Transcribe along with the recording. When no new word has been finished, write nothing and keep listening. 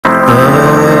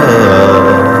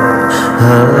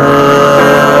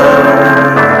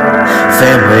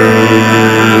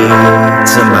family,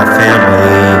 to my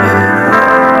family,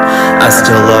 I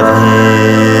still love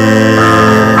him.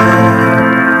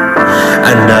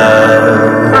 I know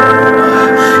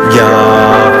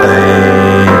y'all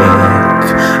think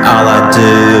all I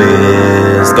do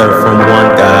is go from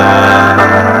one guy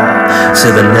to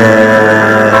the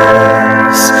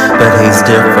next, but he's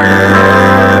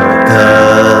different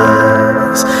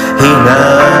because he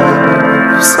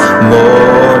knows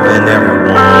more than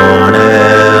everyone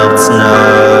else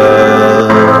knows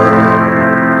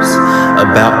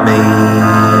about me.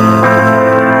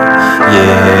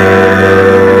 Yeah,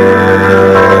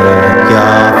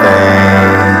 y'all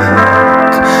think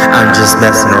I'm just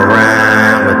messing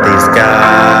around with these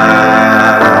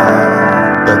guys,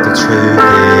 but the truth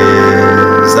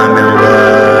is I'm in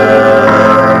love.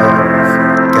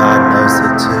 God knows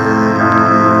it too.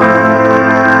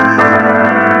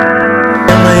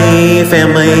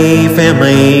 Family,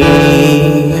 family,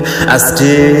 I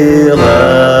still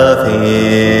love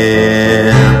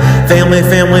him. Family,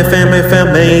 family, family,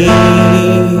 family,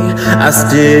 I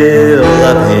still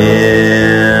love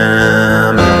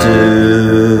him. I do.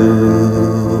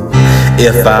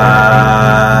 If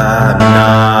I'm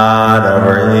not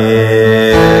over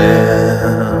him,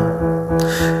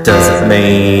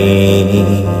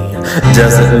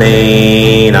 doesn't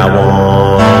mean I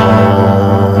want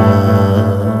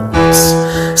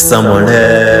someone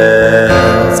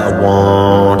else. I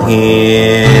want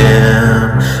him.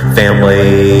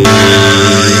 Family,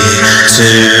 to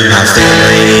my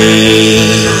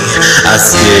family, I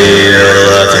still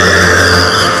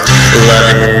love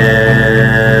him.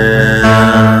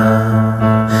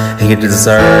 He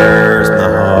deserves my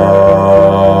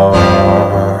heart,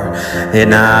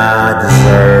 and I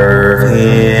deserve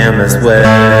him as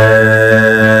well.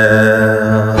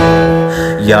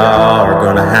 Y'all are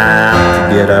gonna have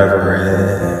to get over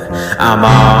it. I'm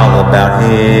all about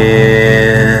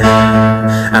him.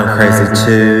 I'm crazy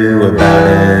too about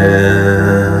him.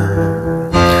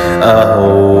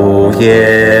 Oh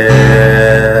yeah.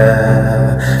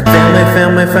 Family,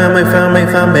 family, family, family,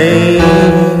 family,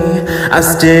 I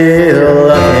still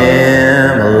love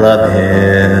him. I love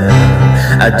him.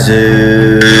 I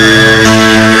do.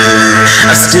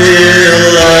 I still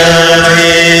love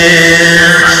him.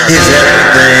 He's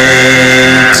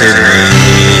everything to me.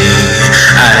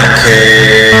 I don't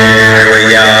care what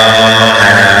y'all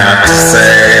have to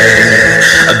say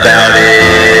about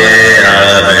it.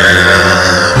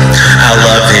 I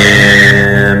love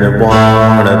him and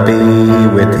wanna be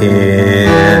with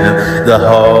him. The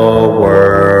whole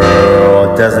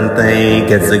world doesn't think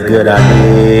it's a good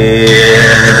idea,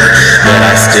 but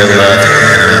I still love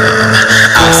him.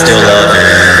 I still love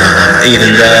him,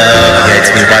 even though he hates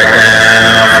me right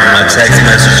now from my text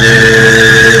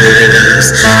messages.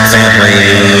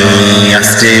 Family, I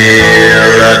still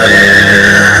love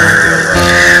him.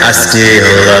 I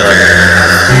still love him.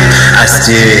 I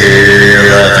still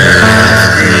love him.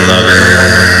 Love him.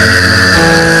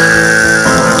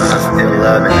 I still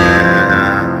love him.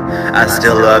 I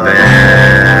still love him.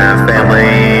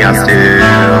 Family, I still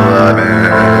love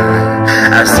him.